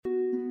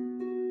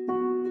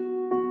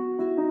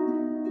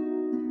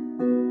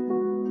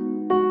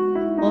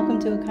Welcome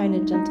to A Kind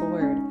and Gentle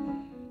Word.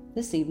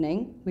 This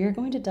evening, we are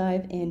going to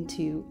dive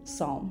into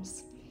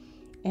Psalms.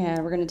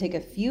 And we're going to take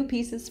a few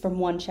pieces from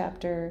one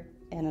chapter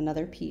and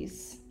another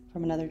piece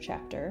from another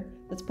chapter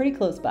that's pretty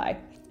close by.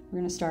 We're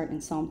going to start in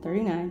Psalm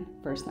 39,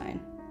 verse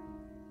 9.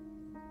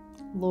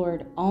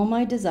 Lord, all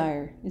my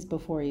desire is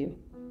before you,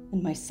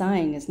 and my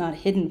sighing is not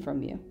hidden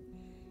from you.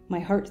 My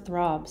heart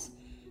throbs,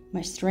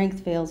 my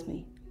strength fails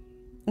me,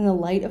 and the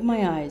light of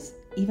my eyes,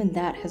 even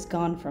that has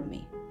gone from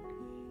me.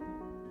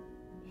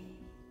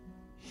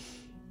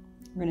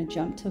 We're going to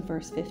jump to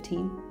verse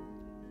 15.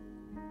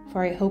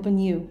 For I hope in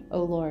you,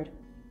 O Lord.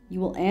 You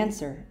will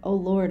answer, O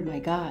Lord, my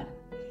God.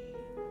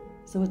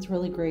 So what's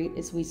really great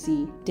is we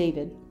see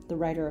David, the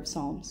writer of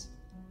Psalms,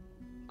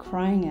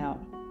 crying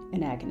out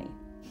in agony.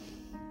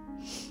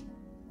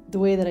 The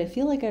way that I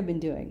feel like I've been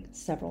doing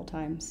several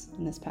times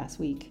in this past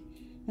week,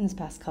 in this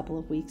past couple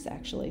of weeks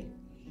actually.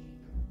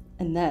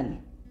 And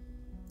then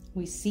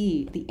we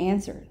see the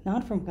answer,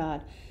 not from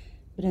God,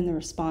 but in the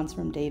response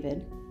from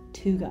David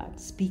to God,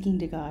 speaking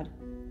to God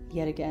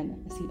yet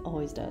again, as he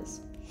always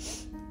does.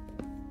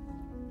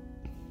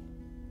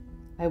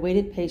 I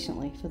waited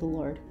patiently for the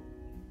Lord,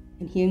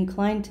 and he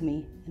inclined to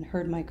me and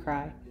heard my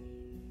cry.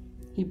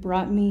 He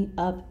brought me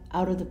up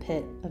out of the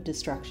pit of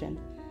destruction,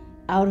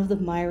 out of the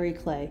miry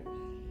clay.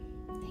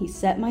 He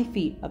set my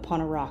feet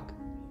upon a rock,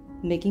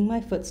 making my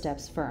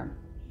footsteps firm.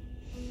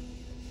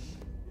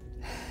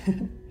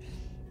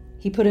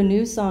 He put a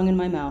new song in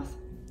my mouth,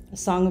 a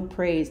song of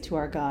praise to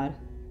our God.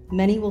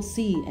 Many will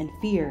see and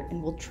fear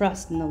and will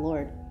trust in the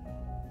Lord.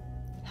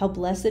 How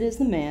blessed is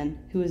the man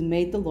who has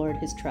made the Lord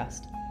his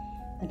trust,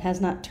 and has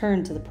not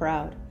turned to the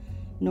proud,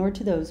 nor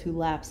to those who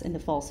lapse into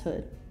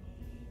falsehood.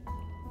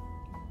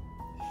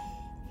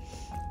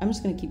 I'm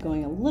just going to keep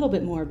going a little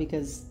bit more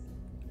because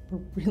we're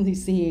really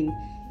seeing,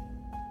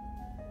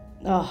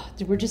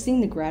 we're just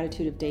seeing the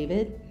gratitude of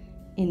David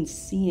in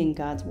seeing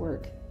God's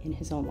work in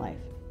his own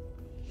life.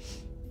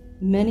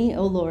 Many,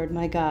 O Lord,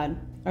 my God,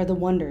 are the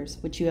wonders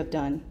which you have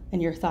done,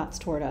 and your thoughts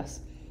toward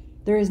us.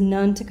 There is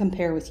none to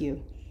compare with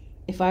you.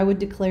 If I would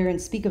declare and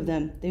speak of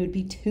them, they would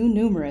be too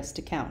numerous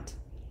to count.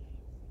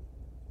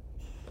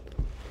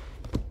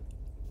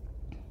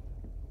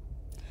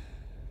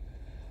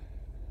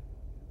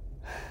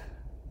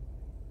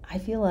 I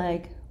feel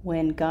like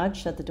when God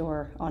shut the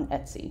door on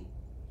Etsy,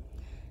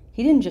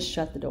 he didn't just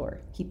shut the door,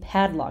 he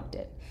padlocked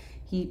it.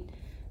 He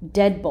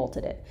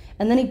deadbolted it.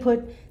 And then he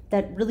put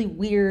that really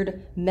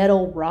weird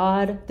metal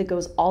rod that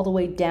goes all the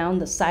way down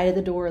the side of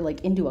the door,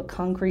 like into a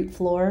concrete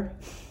floor.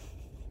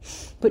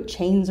 Put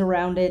chains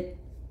around it,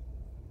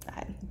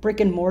 brick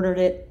and mortared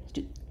it,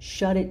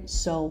 shut it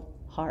so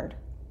hard.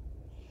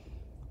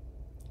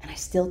 And I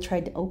still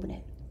tried to open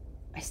it.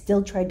 I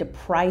still tried to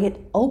pry it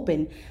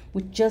open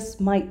with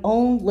just my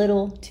own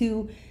little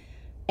two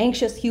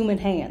anxious human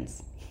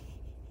hands.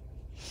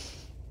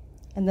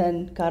 And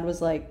then God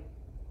was like,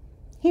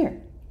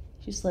 here,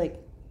 just like,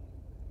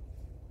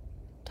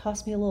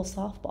 toss me a little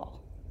softball,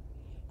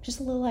 just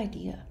a little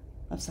idea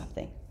of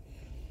something.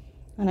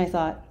 And I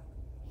thought,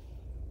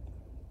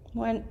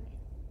 why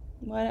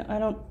I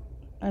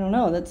don't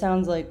know. That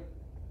sounds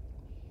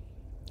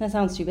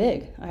too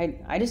big.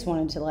 I just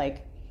wanted to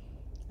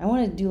I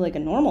wanted to do like a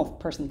normal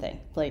person thing,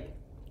 like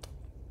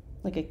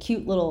a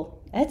cute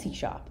little Etsy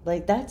shop.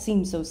 Like that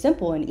seems so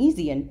simple and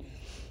easy and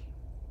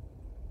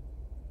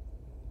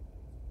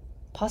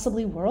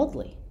possibly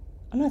worldly.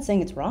 I'm not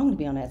saying it's wrong to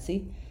be on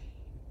Etsy,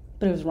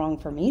 but it was wrong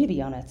for me to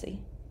be on Etsy.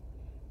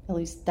 At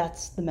least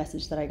that's the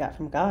message that I got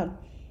from God.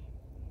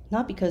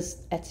 Not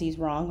because Etsy's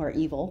wrong or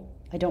evil.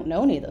 I don't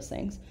know any of those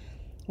things.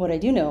 What I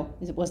do know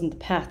is it wasn't the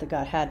path that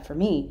God had for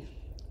me,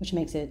 which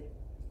makes it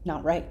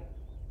not right.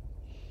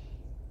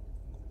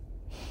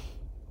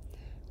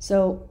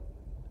 So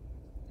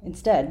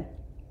instead,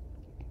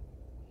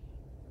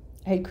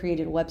 I had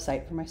created a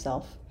website for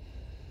myself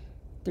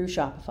through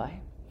Shopify.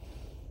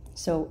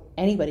 So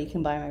anybody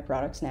can buy my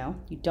products now.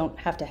 You don't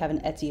have to have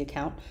an Etsy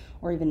account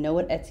or even know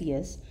what Etsy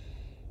is.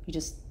 You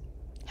just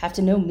have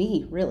to know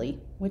me, really,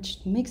 which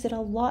makes it a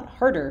lot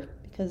harder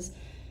because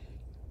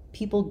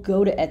people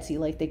go to Etsy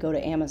like they go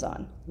to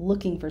Amazon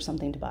looking for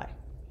something to buy.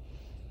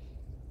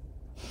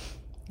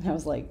 And I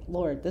was like,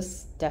 Lord,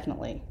 this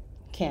definitely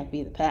can't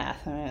be the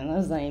path. I mean,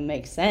 this doesn't even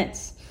make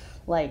sense.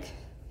 Like,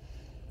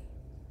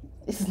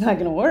 this is not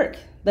going to work.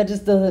 That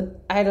just doesn't,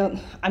 I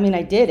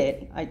did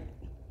it. I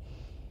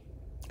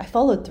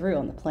followed through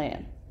on the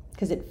plan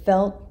because it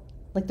felt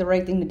like the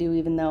right thing to do,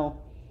 even though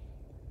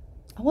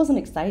I wasn't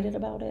excited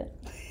about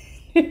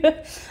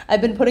it.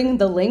 I've been putting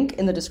the link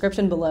in the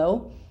description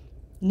below,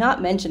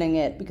 not mentioning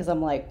it because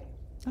I'm like,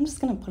 I'm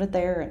just going to put it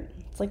there and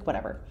it's like,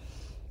 whatever.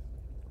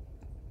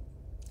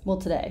 Well,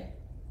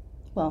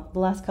 the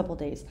last couple of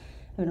days,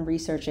 I've been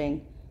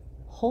researching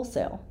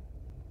wholesale.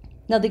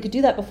 Now, they could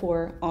do that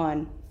before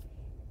on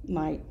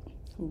my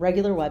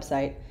regular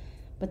website,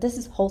 but this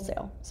is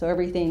wholesale. So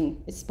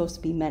everything is supposed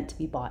to be meant to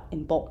be bought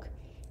in bulk.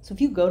 So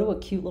if you go to a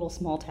cute little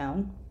small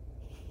town,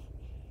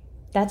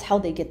 that's how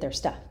they get their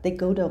stuff. They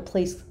go to a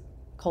place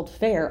called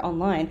Faire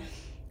online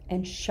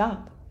and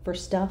shop for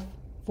stuff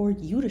for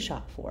you to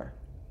shop for.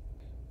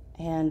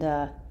 And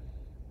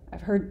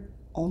I've heard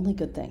only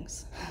good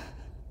things,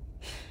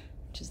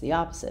 which is the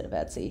opposite of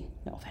Etsy.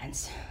 No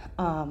offense.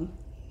 And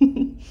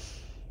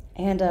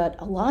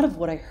a lot of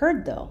what I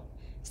heard, though,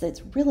 is that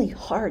it's really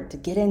hard to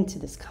get into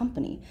this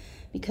company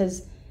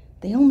because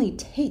they only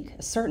take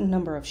a certain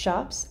number of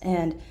shops,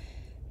 and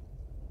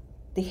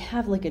they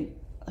have like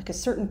a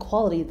certain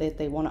quality that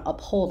they want to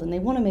uphold, and they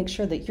want to make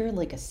sure that you're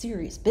like a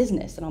serious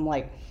business. And I'm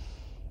like,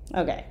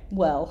 okay,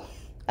 well,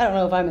 I don't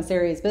know if I'm a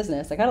serious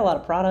business. I got a lot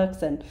of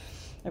products, and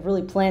I've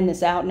really planned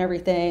this out and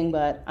everything,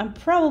 but I'm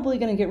probably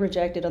going to get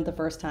rejected on the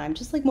first time,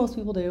 just like most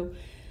people do.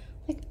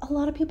 Like, a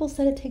lot of people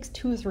said it takes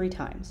 2 or 3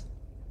 times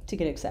to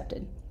get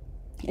accepted.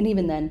 And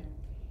even then,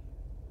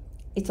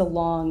 it's a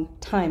long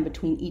time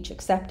between each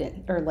acceptance,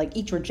 or like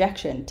each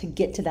rejection, to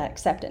get to that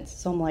acceptance.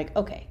 So I'm like,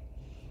 okay,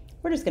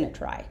 we're just going to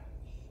try.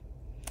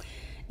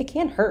 It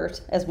can't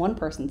hurt, as one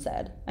person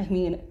said. I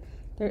mean,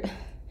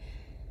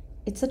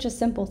 it's such a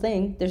simple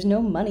thing. There's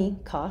no money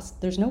cost.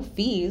 There's no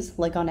fees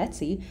like on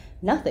Etsy.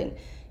 Nothing.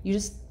 You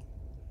just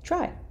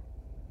try.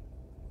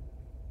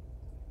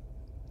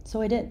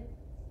 So I did.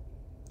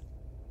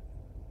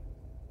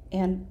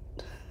 And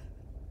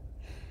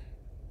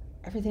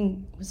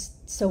everything was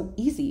so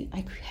easy.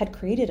 I had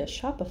created a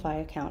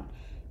Shopify account.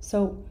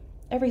 So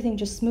everything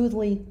just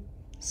smoothly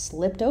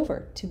slipped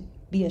over to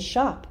be a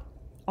shop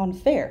on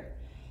Faire.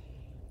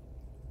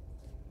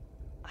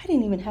 I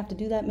didn't even have to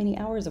do that many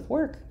hours of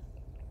work.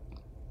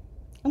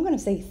 I'm going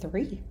to say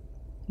 3,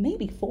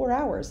 maybe 4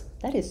 hours.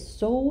 That is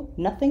so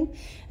nothing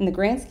in the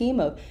grand scheme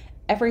of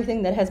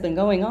everything that has been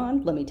going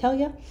on, let me tell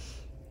you.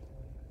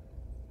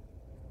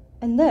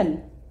 And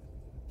then,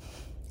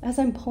 as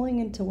I'm pulling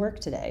into work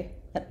today,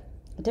 at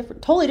a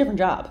totally different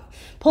job,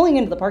 pulling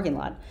into the parking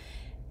lot,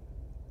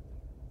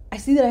 I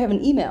see that I have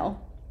an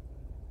email.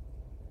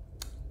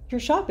 Your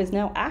shop is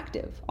now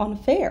active on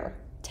Faire.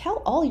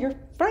 Tell all your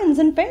friends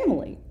and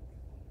family.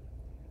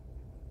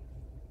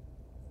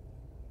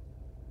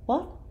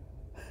 What?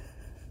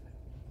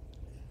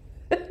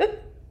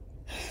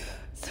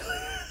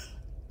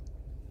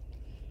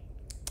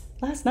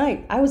 Last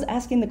night, I was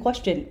asking the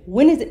question,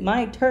 when is it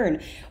my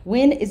turn?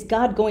 When is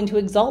God going to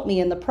exalt me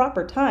in the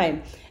proper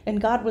time?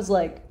 And God was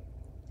like,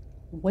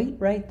 wait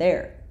right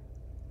there.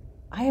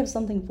 I have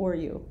something for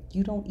you.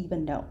 You don't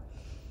even know.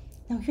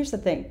 Now, here's the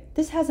thing.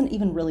 This hasn't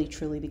even really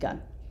truly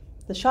begun.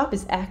 The shop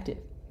is active.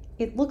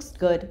 It looks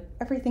good.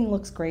 Everything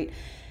looks great.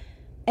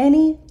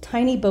 Any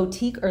tiny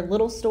boutique or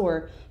little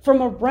store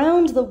from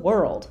around the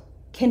world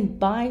can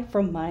buy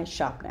from my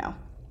shop now.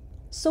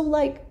 So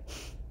like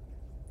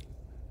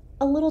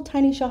a little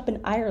tiny shop in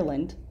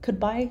Ireland could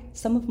buy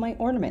some of my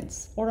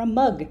ornaments, or a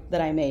mug that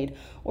I made,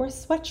 or a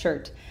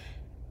sweatshirt,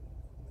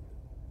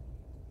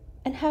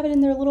 and have it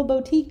in their little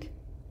boutique.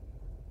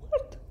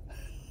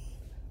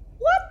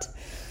 What?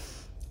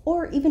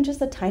 Or even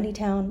just a tiny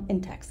town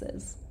in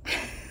Texas.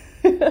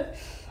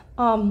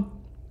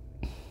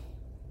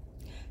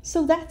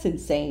 So that's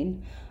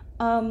insane.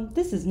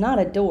 This is not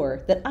a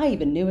door that I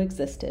even knew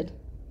existed.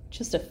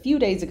 Just a few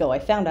days ago, I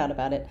found out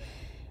about it,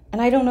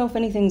 and I don't know if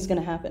anything's going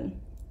to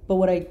happen. But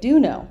what I do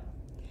know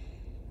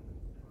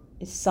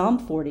is Psalm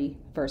 40,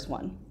 verse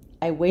 1.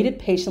 I waited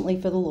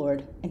patiently for the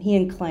Lord, and he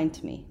inclined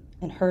to me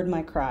and heard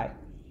my cry.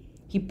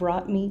 He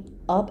brought me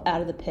up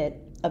out of the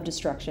pit of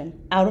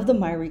destruction, out of the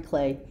miry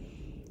clay,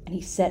 and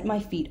he set my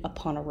feet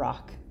upon a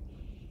rock,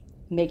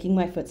 making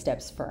my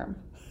footsteps firm.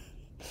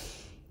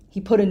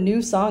 He put a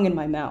new song in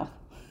my mouth,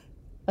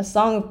 a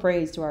song of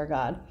praise to our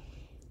God.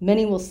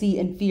 Many will see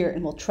and fear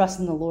and will trust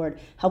in the Lord.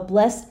 How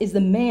blessed is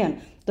the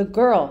man, the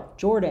girl,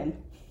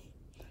 Jordan,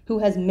 who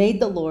has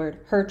made the Lord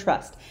her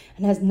trust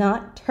and has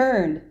not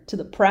turned to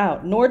the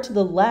proud, nor to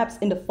the lapse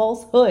into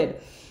falsehood.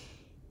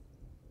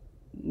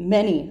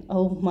 Many,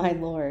 O my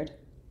Lord,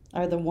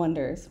 are the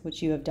wonders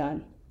which you have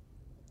done,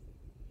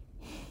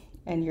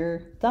 and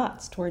your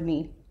thoughts toward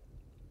me.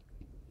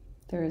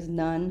 There is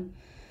none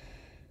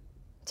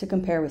to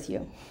compare with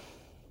you.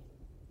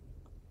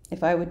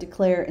 If I would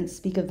declare and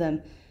speak of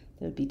them,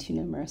 they would be too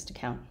numerous to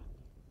count.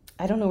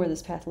 I don't know where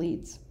this path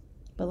leads,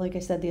 but like I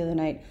said the other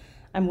night,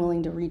 I'm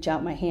willing to reach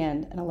out my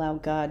hand and allow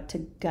God to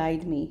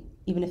guide me,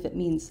 even if it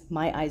means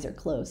my eyes are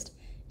closed.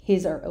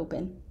 His are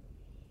open.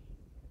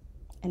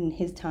 And in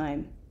his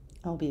time,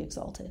 I'll be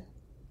exalted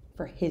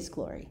for his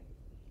glory.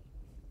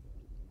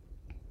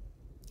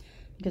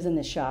 Because in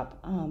this shop,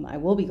 I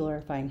will be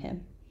glorifying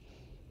him.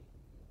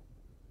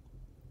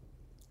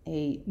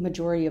 A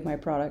majority of my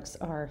products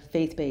are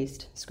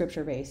faith-based,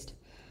 scripture-based,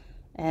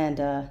 and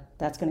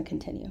that's going to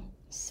continue.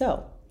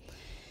 So,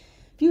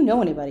 if you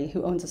know anybody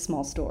who owns a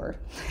small store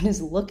and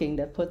is looking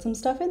to put some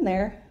stuff in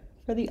there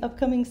for the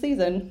upcoming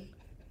season,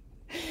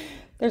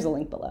 there's a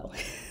link below.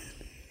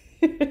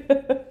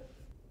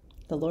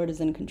 The Lord is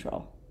in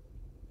control.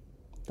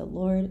 The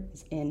Lord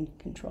is in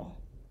control.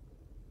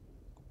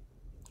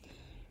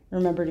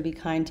 Remember to be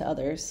kind to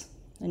others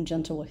and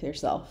gentle with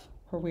yourself,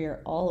 for we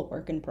are all a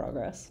work in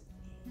progress.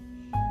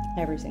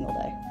 Every single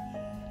day.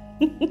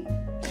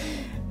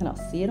 And I'll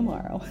see you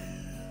tomorrow.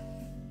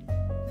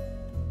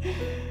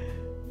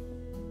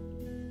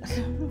 I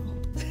don't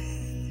know.